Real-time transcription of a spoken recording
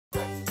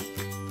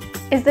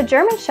Is the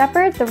German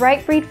Shepherd the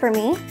right breed for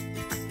me?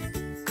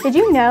 Did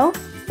you know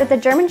that the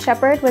German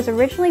Shepherd was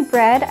originally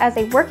bred as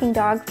a working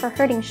dog for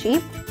herding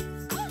sheep?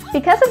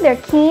 Because of their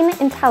keen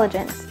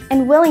intelligence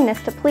and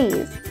willingness to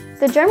please,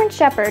 the German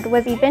Shepherd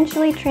was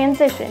eventually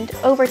transitioned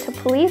over to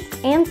police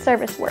and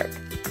service work,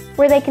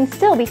 where they can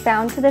still be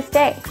found to this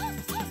day.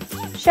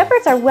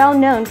 Shepherds are well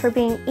known for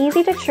being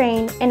easy to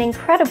train and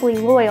incredibly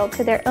loyal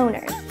to their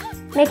owners,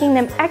 making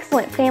them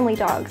excellent family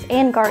dogs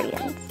and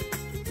guardians.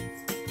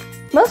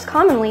 Most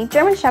commonly,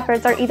 German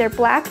Shepherds are either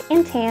black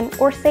and tan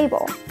or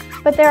sable,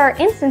 but there are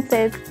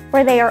instances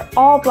where they are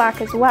all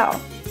black as well.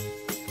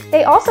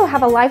 They also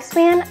have a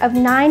lifespan of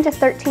 9 to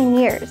 13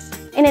 years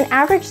and an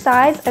average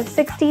size of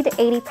 60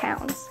 to 80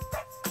 pounds.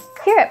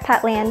 Here at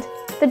Petland,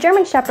 the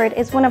German Shepherd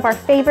is one of our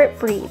favorite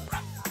breeds.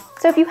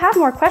 So if you have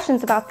more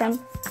questions about them,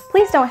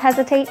 please don't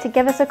hesitate to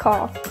give us a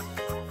call.